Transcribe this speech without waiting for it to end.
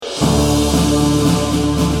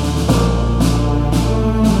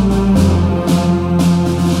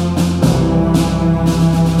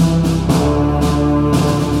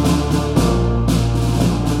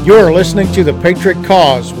You're listening to The Patriot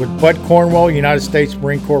Cause with Bud Cornwell, United States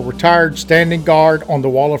Marine Corps retired, standing guard on the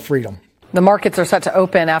Wall of Freedom. The markets are set to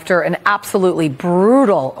open after an absolutely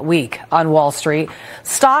brutal week on Wall Street.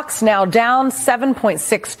 Stocks now down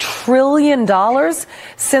 $7.6 trillion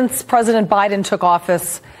since President Biden took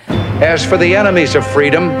office. As for the enemies of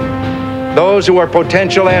freedom, those who are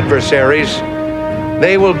potential adversaries,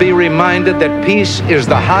 they will be reminded that peace is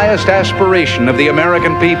the highest aspiration of the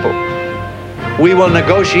American people. We will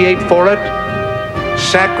negotiate for it,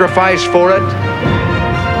 sacrifice for it.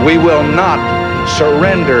 We will not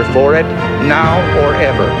surrender for it now or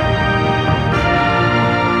ever.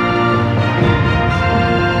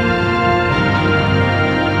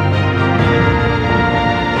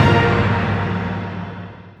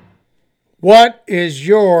 What is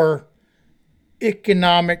your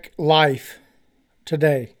economic life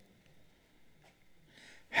today?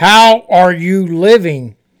 How are you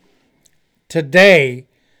living today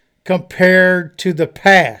compared to the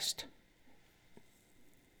past?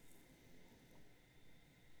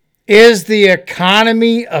 Is the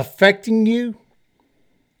economy affecting you?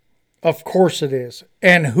 Of course it is.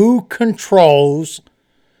 And who controls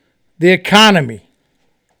the economy?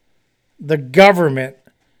 The government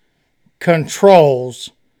controls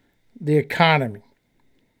the economy.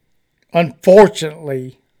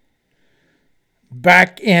 Unfortunately,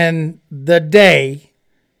 back in the day,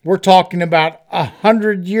 we're talking about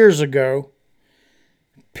 100 years ago,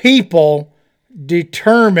 people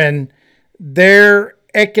determine their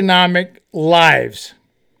economic lives.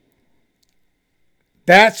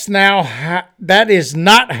 That is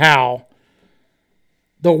not how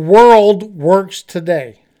the world works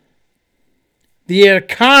today. The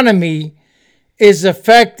economy is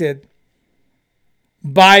affected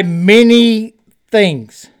by many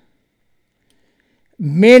things,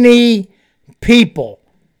 many people,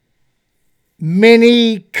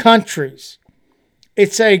 many countries.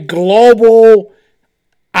 It's a global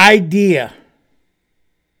idea.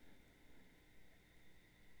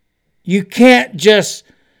 You can't just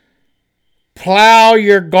plow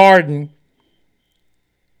your garden,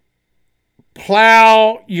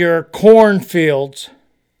 plow your cornfields,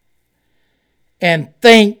 and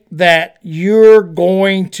think that you're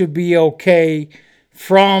going to be okay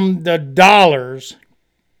from the dollars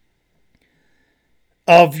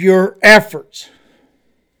of your efforts.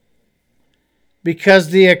 Because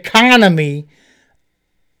the economy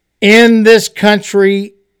in this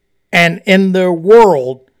country and in the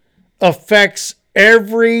world affects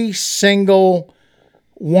every single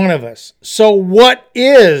one of us. So what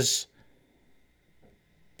is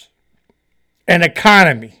an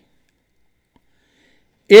economy?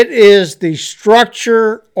 It is the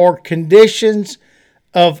structure or conditions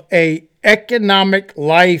of an economic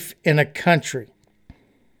life in a country.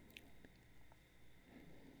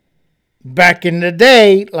 Back in the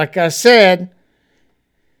day, like I said,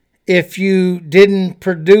 if you didn't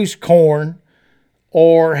produce corn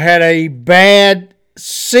or had a bad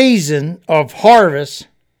season of harvest,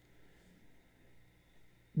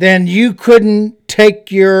 then you couldn't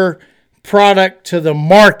take your product to the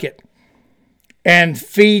market and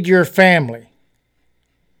feed your family.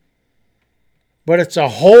 But it's a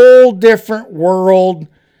whole different world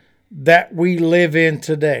that we live in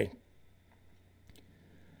today.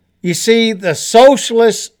 You see, the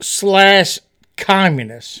socialists /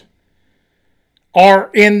 communists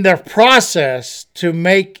are in the process to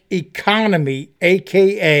make economy,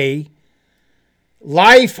 aka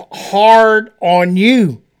life, hard on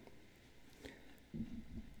you.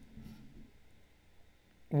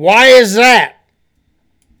 Why is that?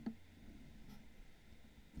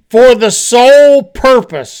 For the sole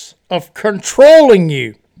purpose of controlling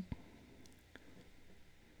you.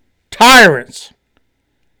 Tyrants.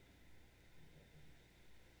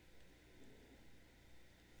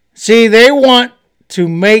 See, they want to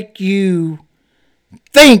make you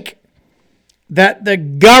think that the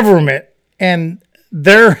government and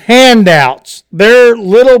their handouts, their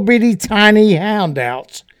little bitty tiny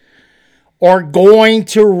handouts, are going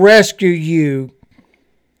to rescue you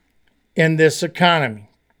in this economy.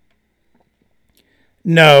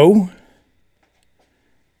 No,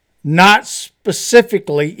 not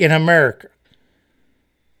specifically in America.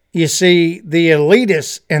 You see, the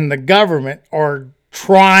elitists and the government are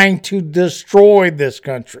trying to destroy this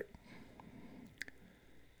country.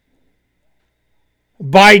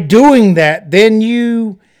 By doing that, then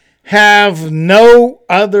you have no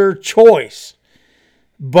other choice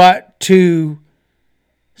but to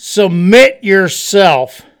submit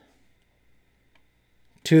yourself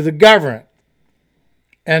to the government.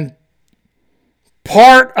 And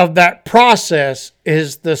part of that process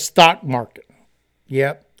is the stock market.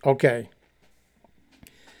 Yep, Okay.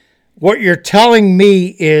 What you're telling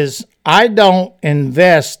me is I don't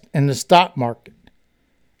invest in the stock market.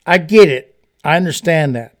 I get it. I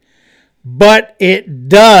understand that. But it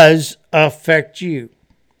does affect you.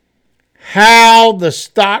 How the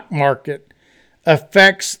stock market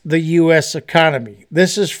affects the U.S. economy.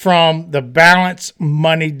 This is from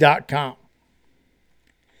thebalancemoney.com.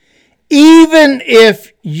 Even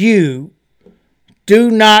if you do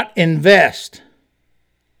not invest,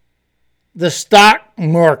 the stock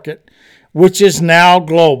market, which is now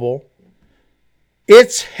global,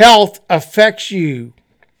 its health affects you.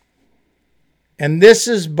 And this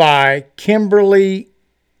is by Kimberly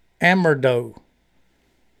Amerdo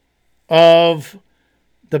of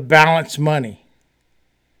The Balanced Money.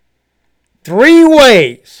 3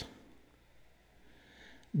 ways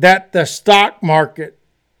that the stock market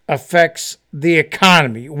affects the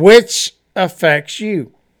economy, which affects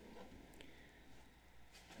you.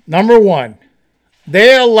 Number 1,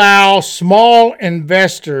 they allow small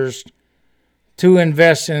investors to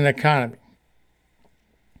invest in an economy.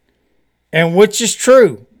 And which is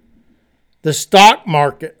true. The stock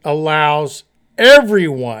market allows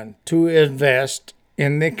everyone to invest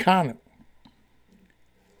in the economy.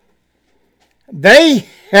 They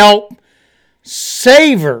help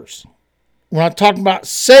savers. When I'm talking about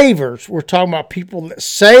savers, we're talking about people that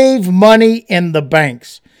save money in the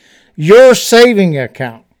banks. Your saving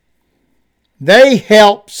account. They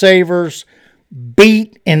help savers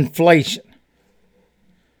beat inflation.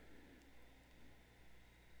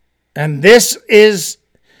 And this is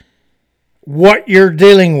what you're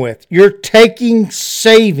dealing with. You're taking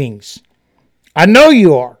savings. I know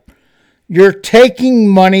you are. You're taking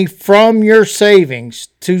money from your savings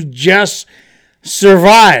to just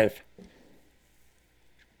survive.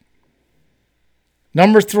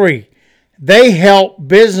 Number 3, they help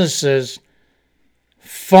businesses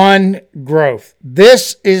fund growth.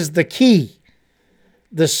 This is the key.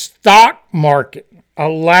 The stock market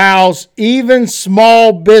allows even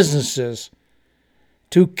small businesses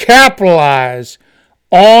to capitalize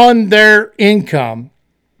on their income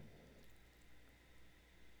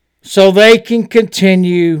so they can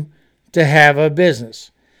continue to have a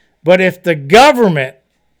business. But if the government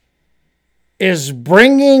is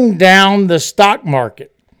bringing down the stock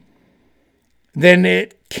market, then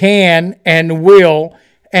it can and will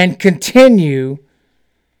and continue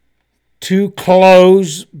to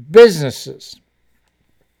close businesses.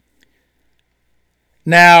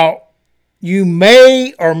 Now, you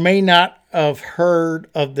may or may not have heard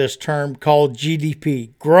of this term called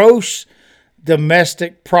GDP, gross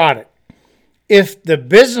domestic product. If the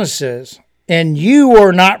businesses and you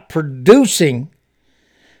are not producing,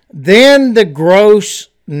 then the gross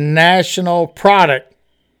national product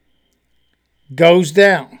goes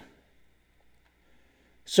down.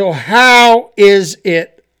 So how is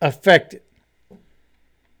it affected?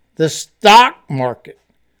 The stock market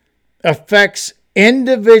affects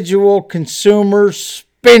individual consumer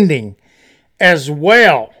spending as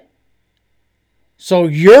well. So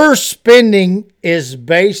your spending is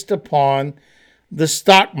based upon the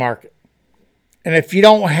stock market. And if you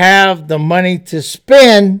don't have the money to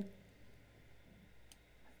spend,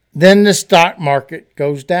 then the stock market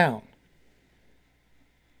goes down.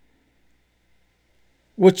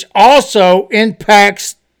 Which also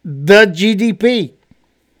impacts the GDP.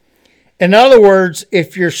 In other words,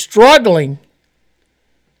 if you're struggling,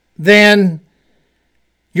 then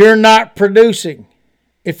you're not producing.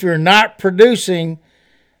 If you're not producing,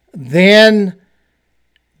 then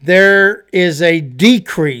there is a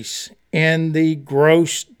decrease in the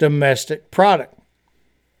gross domestic product.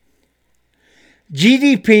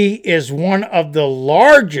 GDP is one of the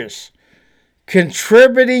largest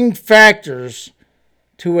contributing factors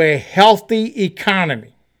to a healthy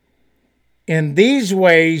economy. In these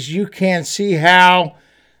ways, you can see how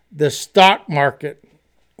the stock market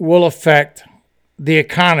will affect the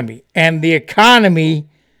economy, and the economy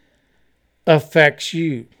affects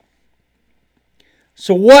you.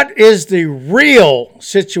 So what is the real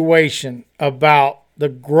situation about the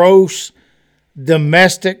gross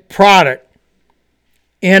domestic product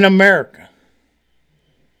in America?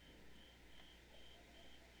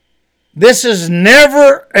 This has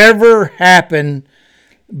never, ever happened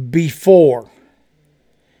before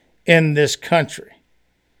in this country,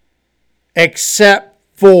 except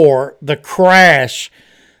for the crash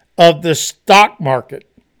of the stock market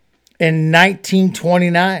in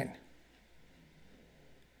 1929.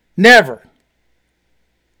 Never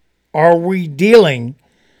are we dealing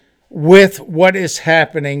with what is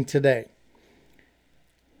happening today.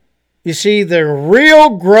 You see, the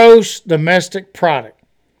real gross domestic product,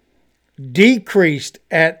 decreased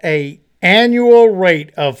at an annual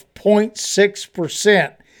rate of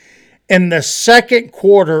 0.6% in the second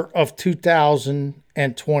quarter of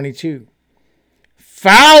 2022,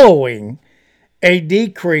 following a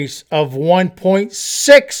decrease of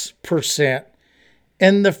 1.6%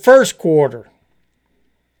 in the first quarter.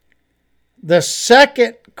 The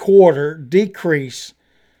second quarter decrease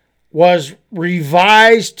was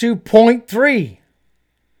revised to 0.3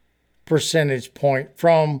 percentage point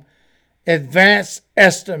from advanced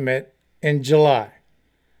estimate in July.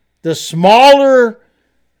 The smaller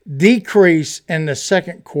decrease in the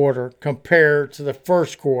second quarter compared to the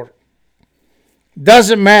first quarter.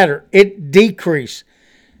 Doesn't matter. It decreased.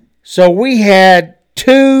 So we had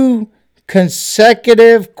 2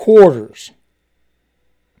 consecutive quarters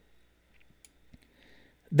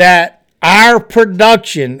that our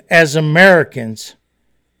production as Americans,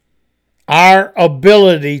 our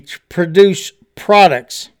ability to produce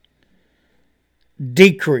products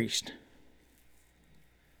decreased.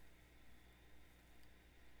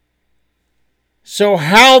 So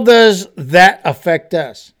how does that affect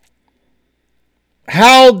us?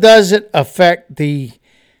 How does it affect the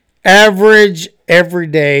average,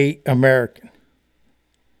 everyday American?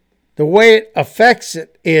 The way it affects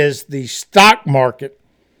it is the stock market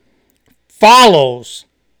follows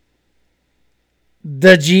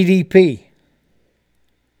the GDP.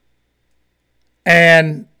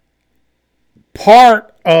 And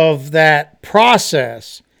part of that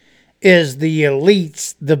process is the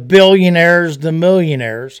elites, the billionaires, the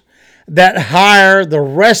millionaires that hire the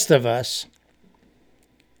rest of us.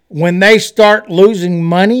 When they start losing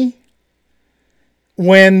money,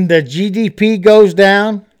 when the GDP goes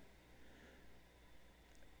down,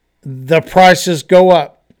 the prices go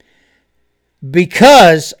up.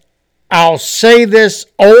 Because I'll say this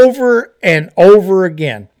over and over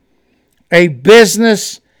again, a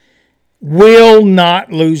business will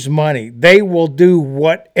not lose money. They will do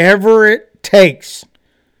whatever it takes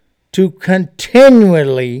to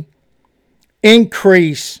continually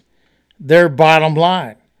increase their bottom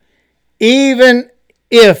line, even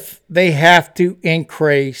if they have to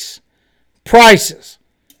increase prices,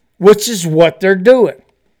 which is what they're doing.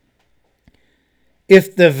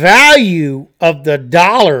 If the value of the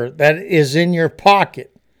dollar that is in your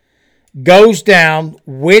pocket goes down,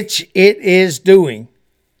 which it is doing,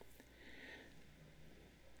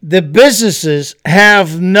 the businesses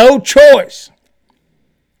have no choice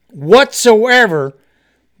whatsoever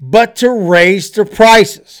but to raise their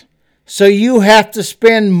prices. So you have to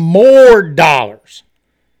spend more dollars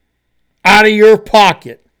out of your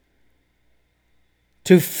pocket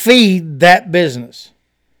to feed that business,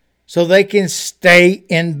 so they can stay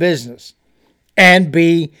in business and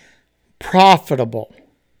be profitable,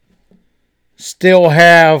 still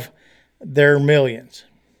have their millions.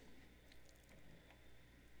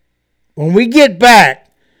 When we get back,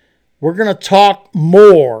 we're going to talk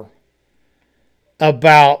more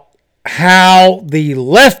about how the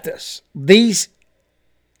leftists, these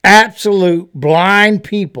absolute blind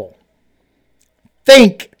people,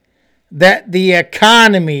 think that the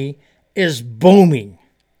economy is booming.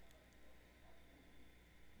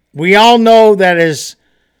 We all know that is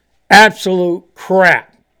absolute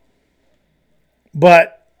crap.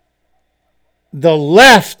 But the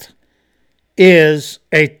left is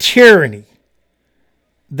a tyranny.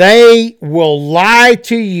 They will lie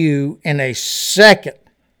to you in a second.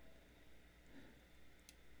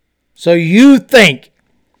 So you think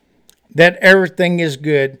that everything is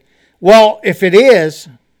good. Well, if it is,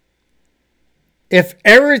 if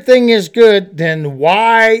everything is good, then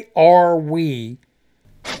why are we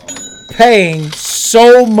paying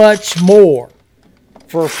so much more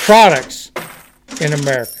for products in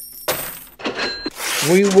America?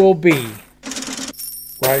 We will be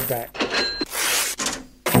right back.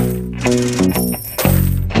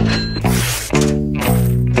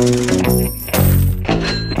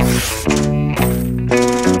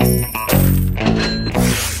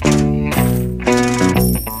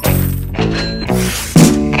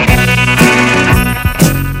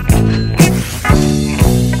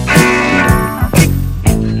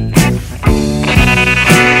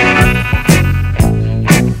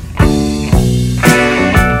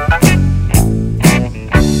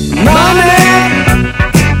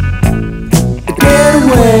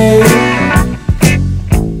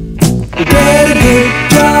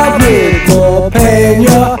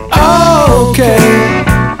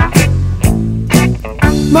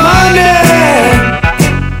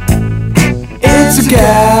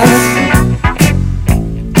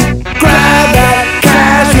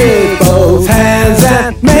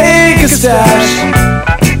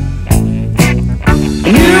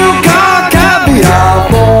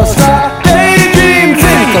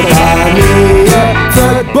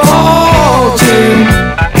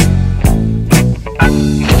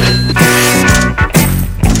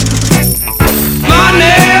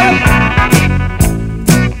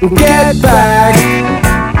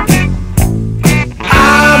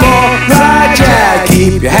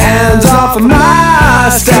 off my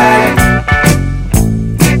stack.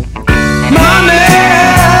 Money,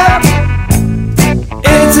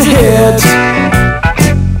 it's a hit.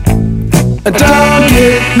 Don't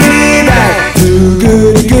get me back to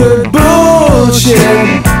good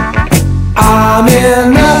bullshit. I'm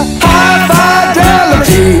in a high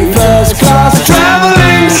fidelity first class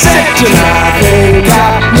traveling section. I think I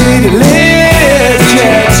need a lift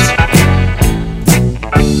jet.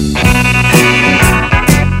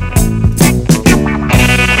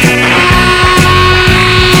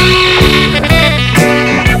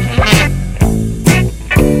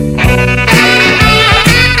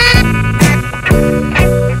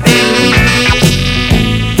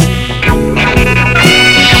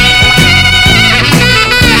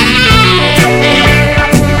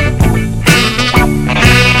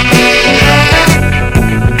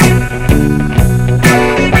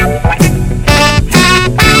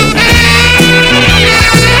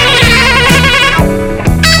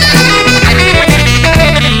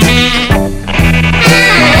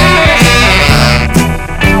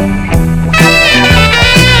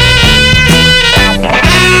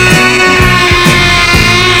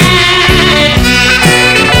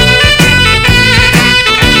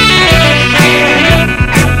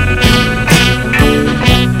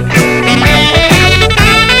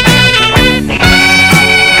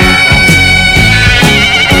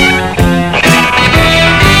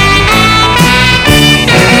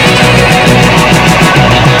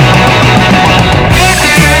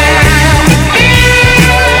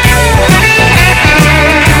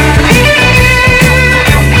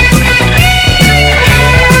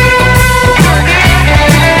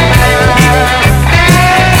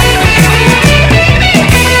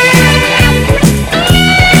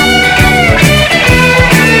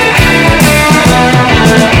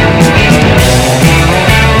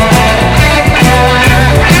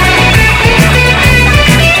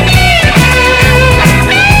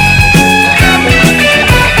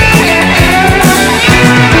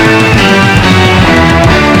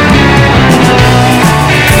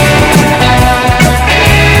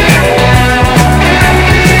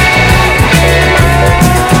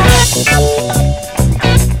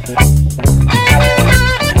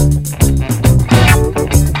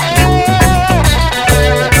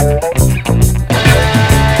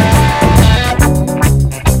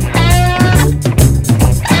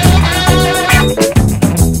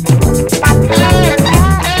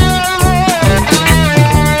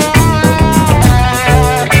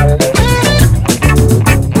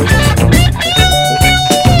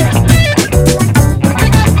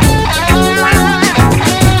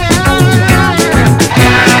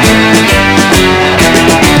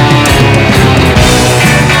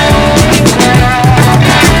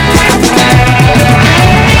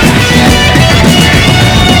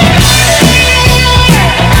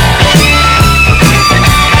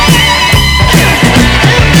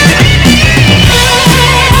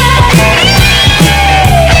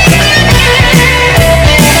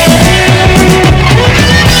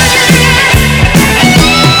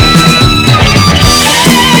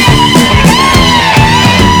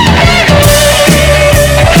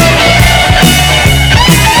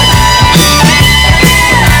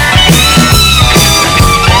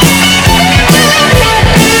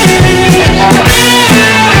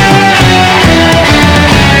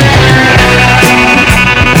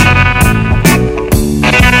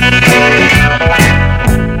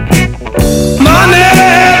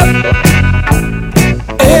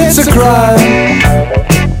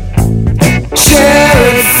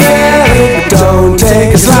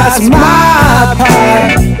 That's my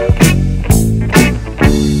pie.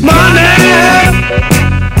 Money,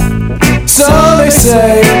 so they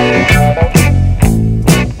say,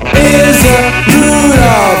 is the root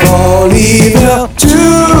of all evil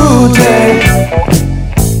today.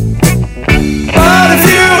 But if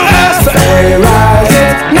you ask for a rise,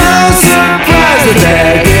 it's no surprise that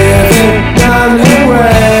they're giving none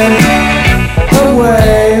away,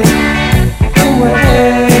 away, away,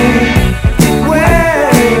 away,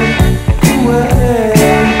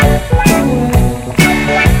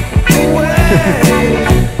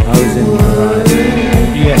 I was in the right.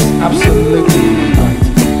 Yes, absolutely right.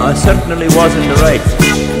 I certainly was in the right.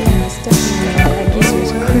 Yes, definitely. I guess he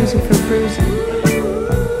was cruising for bruising.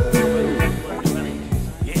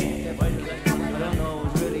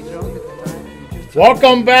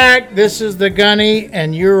 Welcome back. This is the Gunny,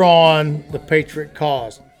 and you're on the Patriot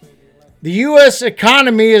Cause. The U.S.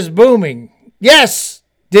 economy is booming. Yes.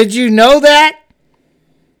 Did you know that?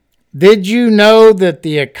 Did you know that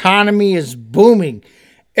the economy is booming?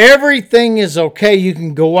 Everything is okay. You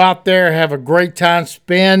can go out there, have a great time,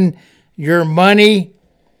 spend your money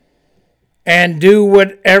and do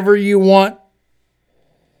whatever you want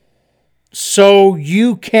so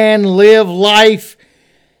you can live life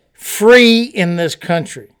free in this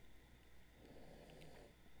country.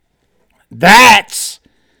 That's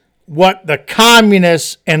what the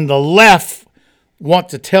communists and the left want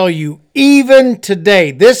to tell you even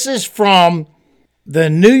today. This is from the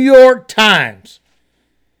New York Times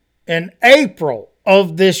in April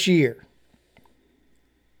of this year.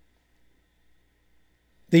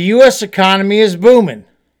 The U.S. economy is booming.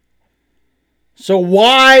 So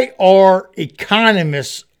why are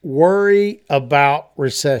economists worried about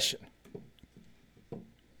recession?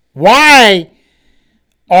 Why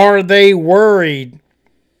are they worried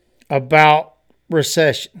about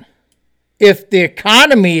recession? If the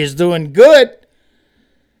economy is doing good,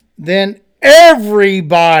 then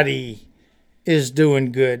everybody is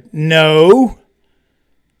doing good. No,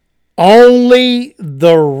 only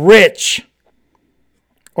the rich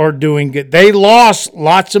are doing good. They lost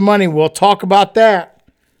lots of money. We'll talk about that.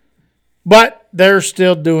 But they're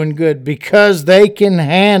still doing good because they can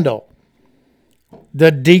handle the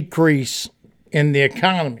decrease in the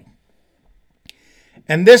economy.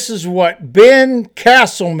 And this is what Ben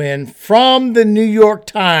Castleman from the New York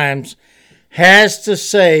Times has to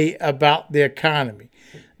say about the economy.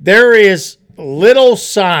 There is little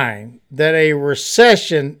sign that a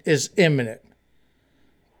recession is imminent.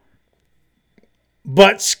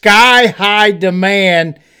 But sky-high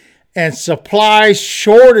demand and supply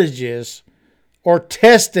shortages are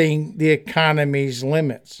testing the economy's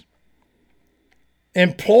limits.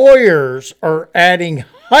 Employers are adding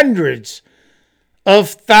hundreds of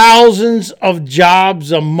thousands of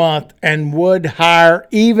jobs a month and would hire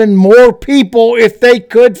even more people if they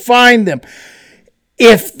could find them.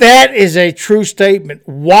 If that is a true statement,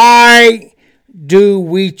 why do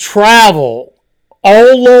we travel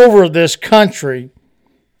all over this country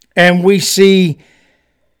and we see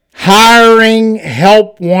hiring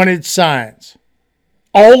help wanted signs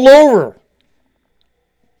all over?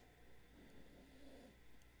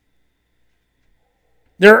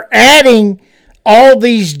 They're adding all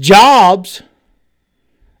these jobs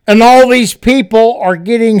and all these people are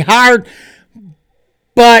getting hired.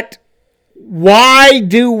 But why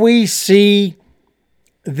do we see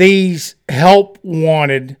these help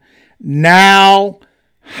wanted now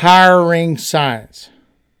hiring signs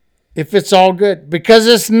if it's all good? Because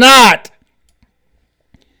it's not.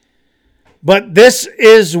 But this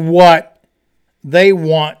is what they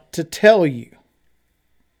want to tell you.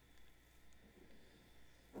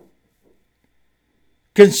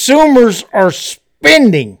 Consumers are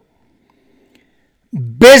spending,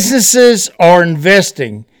 businesses are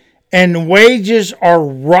investing, and wages are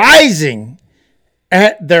rising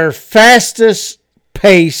at their fastest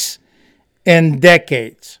pace in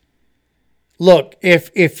decades. Look,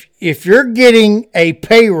 if you're getting a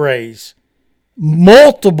pay raise,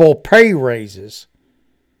 multiple pay raises,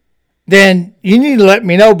 then you need to let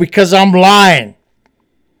me know because I'm lying.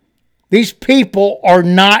 These people are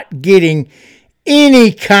not getting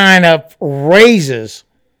any kind of raises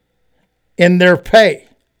in their pay.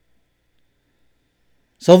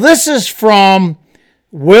 So this is from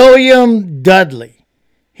William Dudley.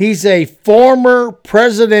 He's a former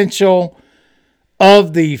presidential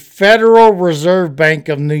of the Federal Reserve Bank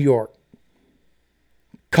of New York.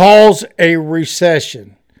 Calls a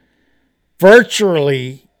recession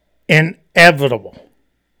virtually inevitable.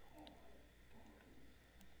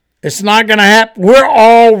 It's not going to happen. We're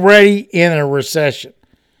already in a recession.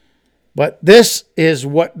 But this is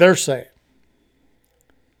what they're saying.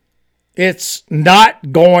 It's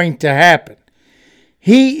not going to happen.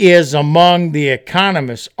 He is among the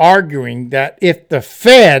economists arguing that if the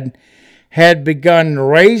Fed had begun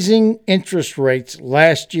raising interest rates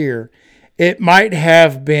last year, it might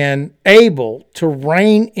have been able to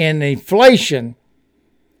rein in inflation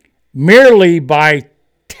merely by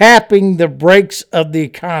tapping the brakes of the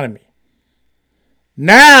economy.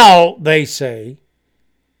 Now, they say,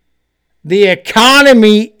 the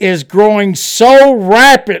economy is growing so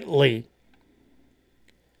rapidly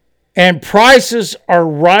and prices are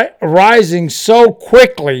rising so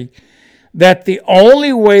quickly that the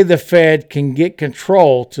only way the Fed can get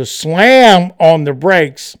control to slam on the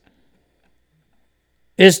brakes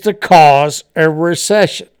is to cause a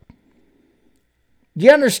recession.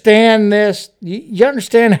 You understand this? You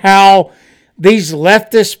understand how these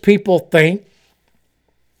leftist people think?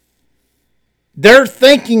 They're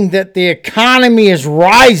thinking that the economy is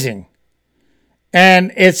rising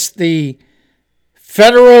and it's the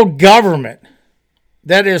federal government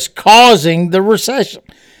that is causing the recession.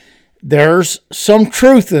 There's some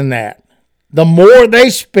truth in that. The more they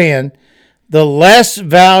spend, the less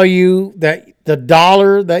value that the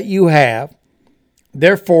dollar that you have,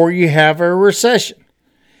 therefore you have a recession.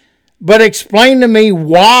 But explain to me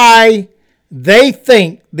why they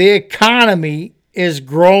think the economy is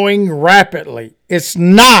growing rapidly. It's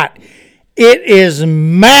not. It is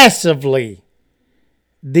massively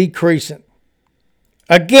decreasing.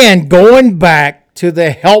 Again, going back to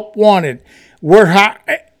the help wanted, where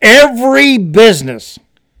every business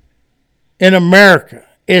in America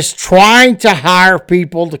is trying to hire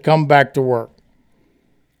people to come back to work.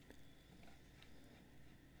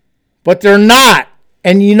 But they're not.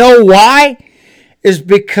 And you know why? Is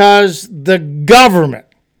because the government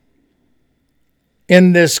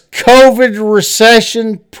in this COVID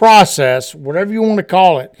recession process, whatever you want to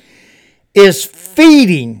call it, is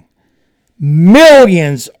feeding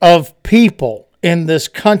millions of people in this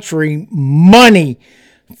country money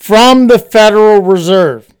from the Federal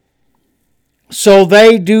Reserve so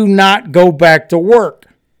they do not go back to work.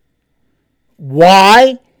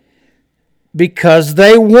 Why? Because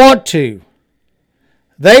they want to.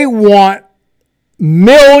 They want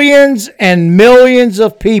millions and millions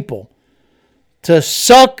of people to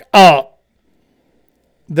suck up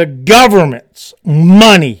the government's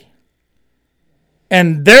money,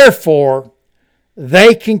 and therefore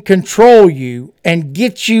they can control you and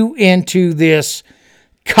get you into this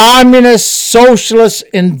communist socialist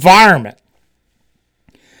environment.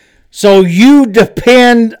 So you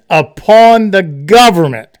depend upon the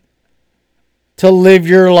government to live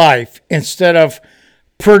your life instead of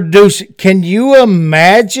producing. Can you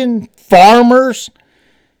imagine farmers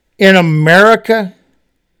in America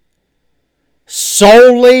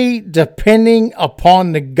solely depending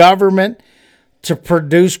upon the government to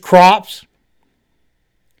produce crops?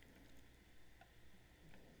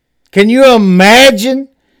 Can you imagine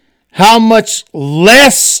how much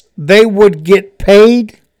less they would get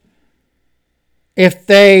paid if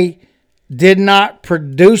they did not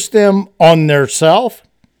produce them on theirself?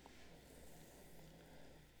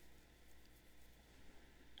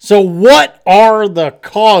 So what are the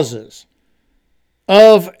causes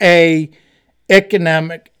of a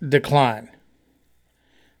economic decline?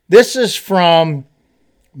 This is from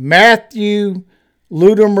Matthew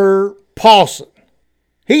Ludimer Paulson.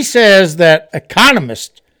 He says that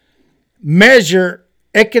economists measure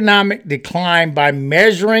economic decline by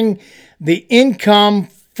measuring the income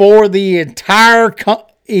for the entire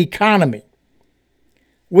economy,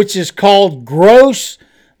 which is called gross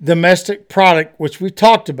domestic product, which we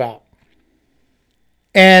talked about.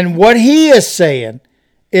 And what he is saying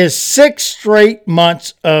is 6 straight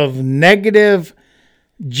months of negative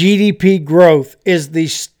GDP growth is the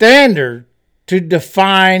standard to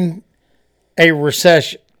define a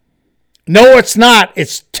recession. No, it's not.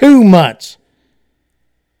 It's 2 months.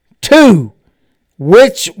 2,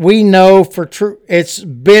 which we know for true. It's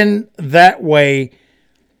been that way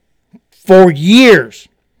for years.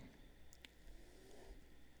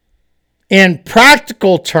 In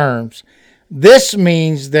practical terms, this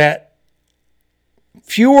means that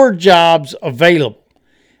fewer jobs available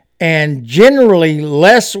and generally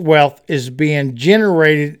less wealth is being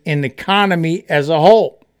generated in the economy as a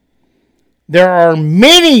whole. There are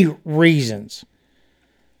many reasons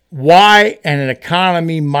why an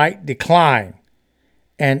economy might decline,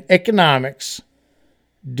 and economics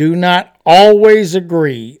do not always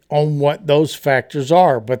agree on what those factors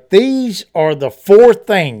are. But these are the 4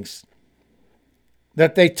 things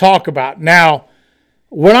that they talk about. Now,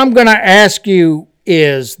 what I'm going to ask you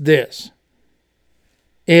is this.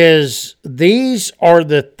 Is these are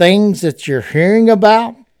the things that you're hearing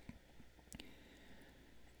about?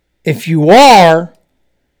 If you are,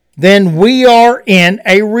 then we are in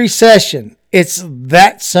a recession. It's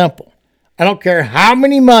that simple. I don't care how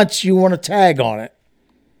many months you want to tag on it,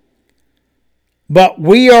 but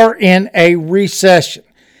we are in a recession.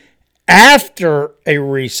 After a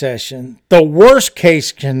recession, the worst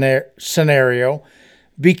case scenario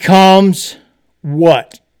becomes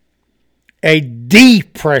what? A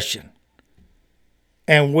depression,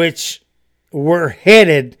 in which we're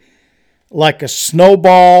headed like a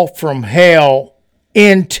snowball from hell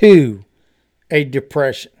into a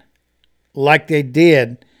depression, like they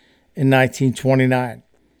did in 1929.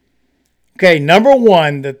 Okay, number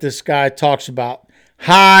 1 that this guy talks about,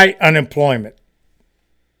 high unemployment.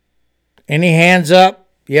 Any hands up?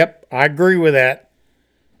 Yep, I agree with that.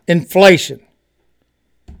 Inflation.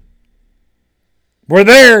 We're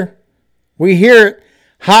there. We hear it.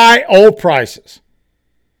 High oil prices.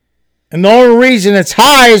 And the only reason it's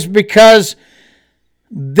high is because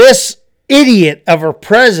this idiot of a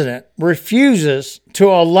president refuses to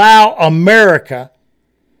allow America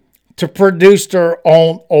to produce their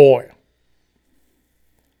own oil.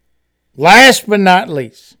 Last but not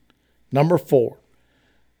least, number 4,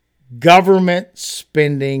 government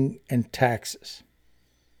spending and taxes.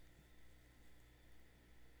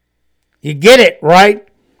 You get it, right?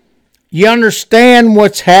 You understand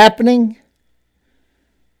what's happening?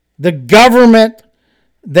 The government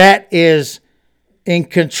that is in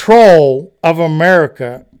control of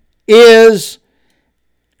America is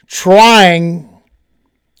trying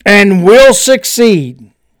and will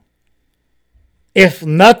succeed if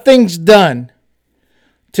nothing's done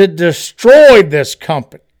to destroy this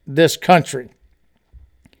country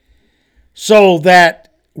so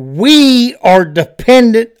that we are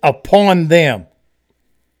dependent upon them.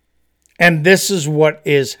 And this is what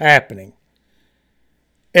is happening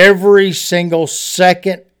every single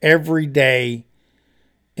second, every day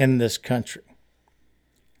in this country.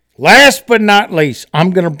 Last but not least,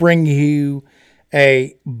 I'm going to bring you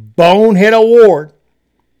a Bonehead Award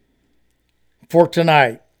for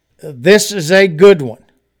tonight. This is a good one.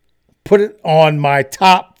 Put it on my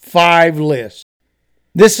top 5 list.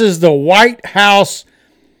 This is the White House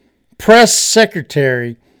press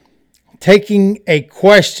secretary taking a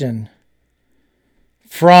question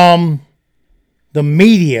from the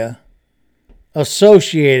media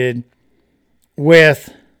associated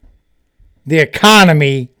with the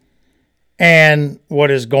economy and what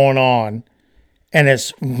is going on. And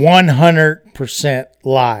it's 100%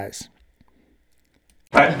 lies.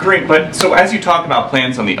 Great, but so as you talk about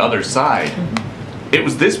plans on the other side, it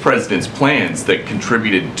was this president's plans that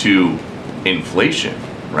contributed to inflation,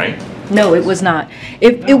 right? No, it was not.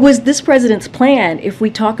 It was this president's plan. If we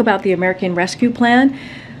talk about the American Rescue Plan,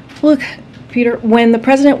 look, Peter, when the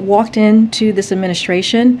president walked into this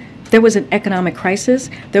administration, there was an economic crisis,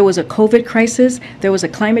 there was a COVID crisis, there was a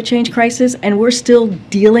climate change crisis, and we're still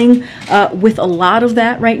dealing with a lot of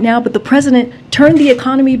that right now. But the president turned the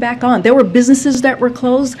economy back on. There were businesses that were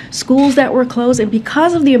closed, schools that were closed, and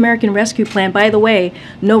because of the American Rescue Plan, by the way,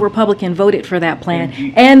 no Republican voted for that plan,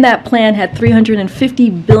 and that plan had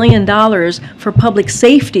 $350 billion for public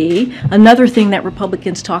safety, another thing that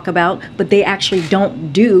Republicans talk about, but they actually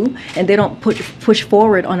don't do, and they don't push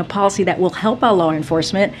forward on a policy that will help our law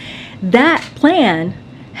enforcement. That plan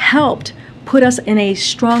helped put us in a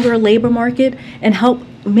stronger labor market and help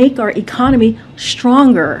make our economy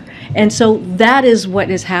stronger. And so that is what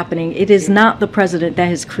is happening. It is not the president that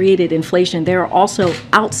has created inflation. There are also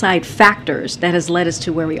outside factors that has led us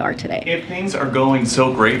to where we are today. If things are going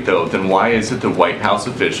so great, though, then why is it the White House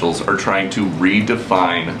officials are trying to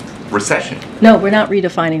redefine recession? No, we're not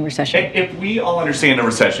redefining recession. If we all understand a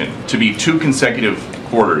recession to be 2 consecutive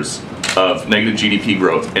quarters of negative GDP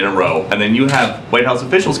growth in a row, and then you have White House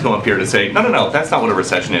officials come up here to say, no, that's not what a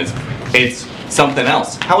recession is. It's something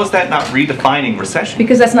else. How is that not redefining recession?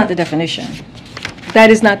 Because that's not the definition. That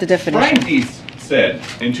is not the definition. Brian Deese said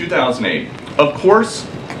in 2008, of course,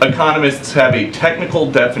 economists have a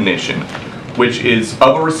technical definition, which is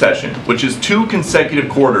of a recession, which is 2 consecutive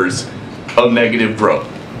quarters of negative growth.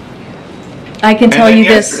 I can tell you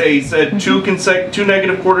this. Yesterday he said 2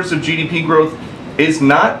 negative quarters of GDP growth is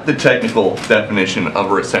not the technical definition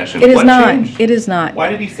of a recession. It is What not. changed? It is not. Why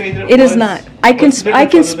did he say that It was? is not. I can What's the I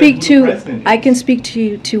can difference other than speak who the to president I is? can speak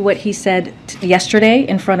to what he said yesterday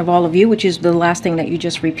in front of all of you, which is the last thing that you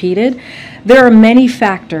just repeated. There are many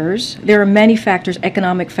factors. There are many factors,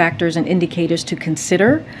 economic factors and indicators to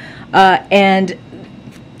consider, and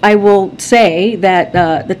I will say that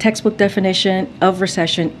the textbook definition of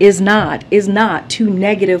recession is not 2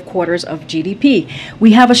 negative quarters of GDP.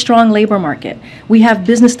 We have a strong labor market. We have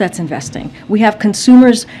business that's investing. We have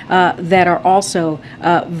consumers that are also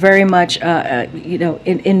very much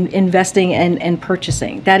in investing and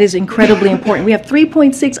purchasing. That is incredibly important. We have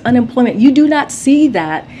 3.6 unemployment. You do not see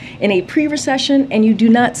that in a pre-recession, and you do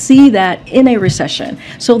not see that in a recession.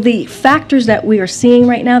 So the factors that we are seeing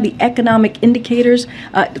right now, the economic indicators,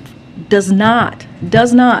 does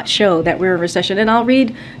not show that we're in recession. And I'll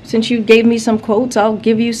read, since you gave me some quotes, I'll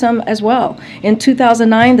give you some as well. In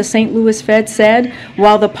 2009, the St. Louis Fed said,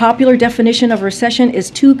 while the popular definition of recession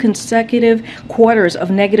is 2 consecutive quarters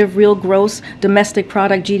of negative real gross domestic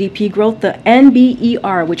product GDP growth, the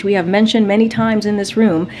NBER, which we have mentioned many times in this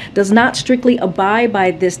room, does not strictly abide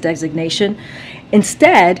by this designation.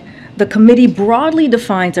 Instead, the committee broadly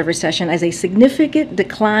defines a recession as a significant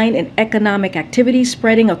decline in economic activity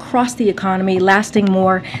spreading across the economy, lasting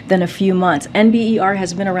more than a few months. NBER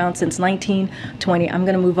has been around since 1920. I'm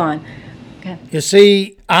going to move on. Okay. You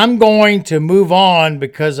see, I'm going to move on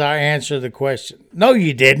because I answered the question. No,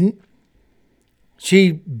 you didn't.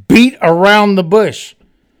 She beat around the bush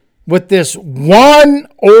with this one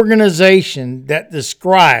organization that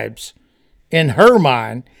describes, in her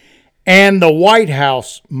mind, and the White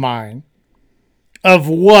House mind of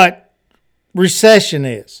what recession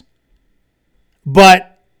is.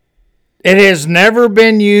 But it has never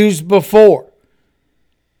been used before.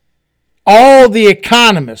 All the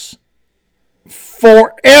economists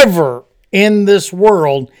forever in this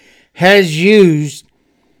world has used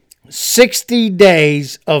 60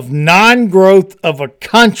 days of non-growth of a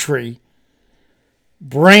country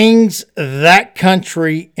brings that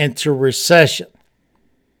country into recession.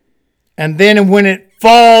 And then when it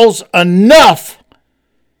falls enough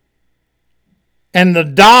and the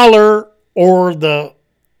dollar or the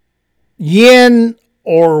yen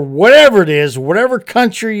or whatever it is, whatever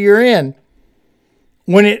country you're in,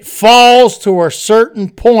 when it falls to a certain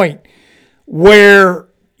point where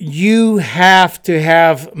you have to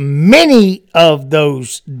have many of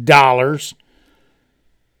those dollars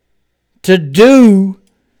to do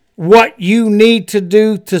what you need to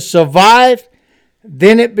do to survive,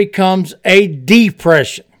 then it becomes a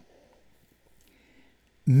depression.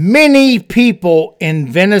 Many people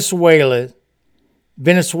in Venezuelan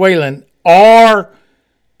are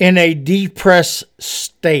in a depressed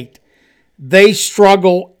state. They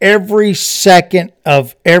struggle every second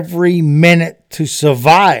of every minute to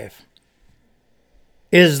survive.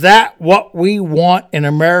 Is that what we want in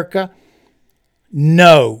America?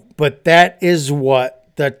 No, but that is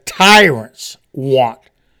what the tyrants want.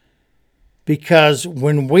 Because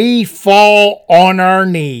when we fall on our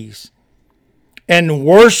knees and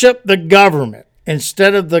worship the government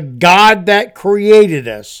instead of the God that created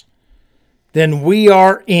us, then we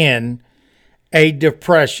are in a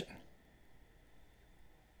depression.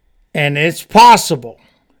 And it's possible,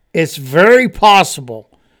 it's very possible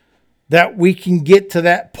that we can get to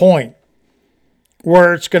that point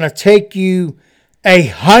where it's going to take you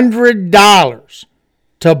 $100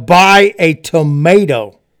 to buy a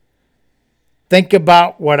tomato. Think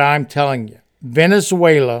about what I'm telling you.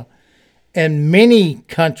 Venezuela and many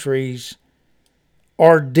countries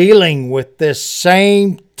are dealing with this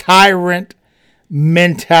same tyrant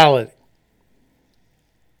mentality.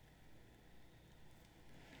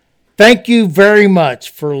 Thank you very much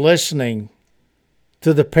for listening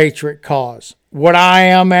to the Patriot Cause. What I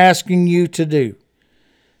am asking you to do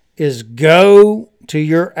is go to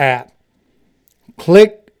your app,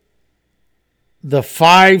 click the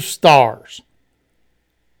 5 stars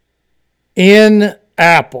in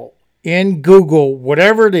Apple, in Google,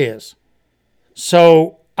 whatever it is,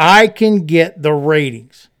 so I can get the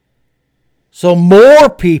ratings, so more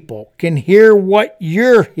people can hear what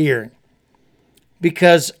you're hearing.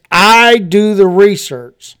 Because I do the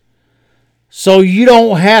research. So you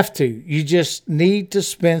don't have to. You just need to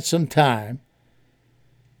spend some time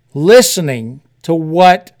listening to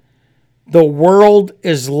what the world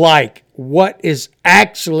is like, what is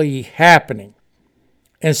actually happening,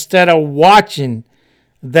 instead of watching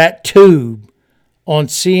that tube on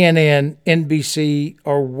CNN, NBC,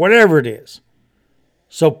 or whatever it is.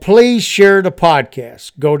 So please share the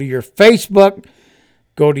podcast. Go to your Facebook,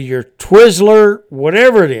 go to your Twizzler,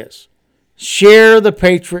 whatever it is. Share the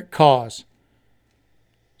Patriot Cause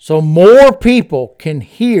so more people can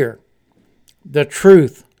hear the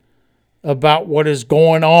truth about what is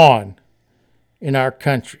going on in our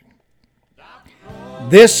country.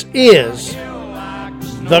 This is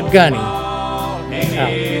The Gunny Out.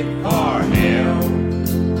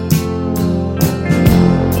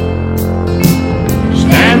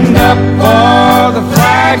 Stand up for the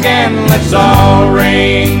flag and let's all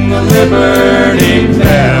ring the Liberty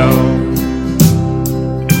Bell.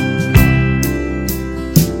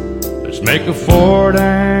 Let's make a Ford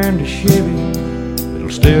and a Chevy that'll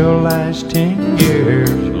still last 10 years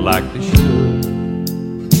like they should.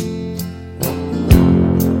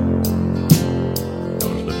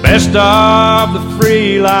 'Cause the best of the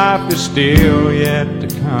free life is still yet to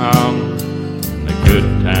come, and the good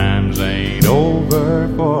times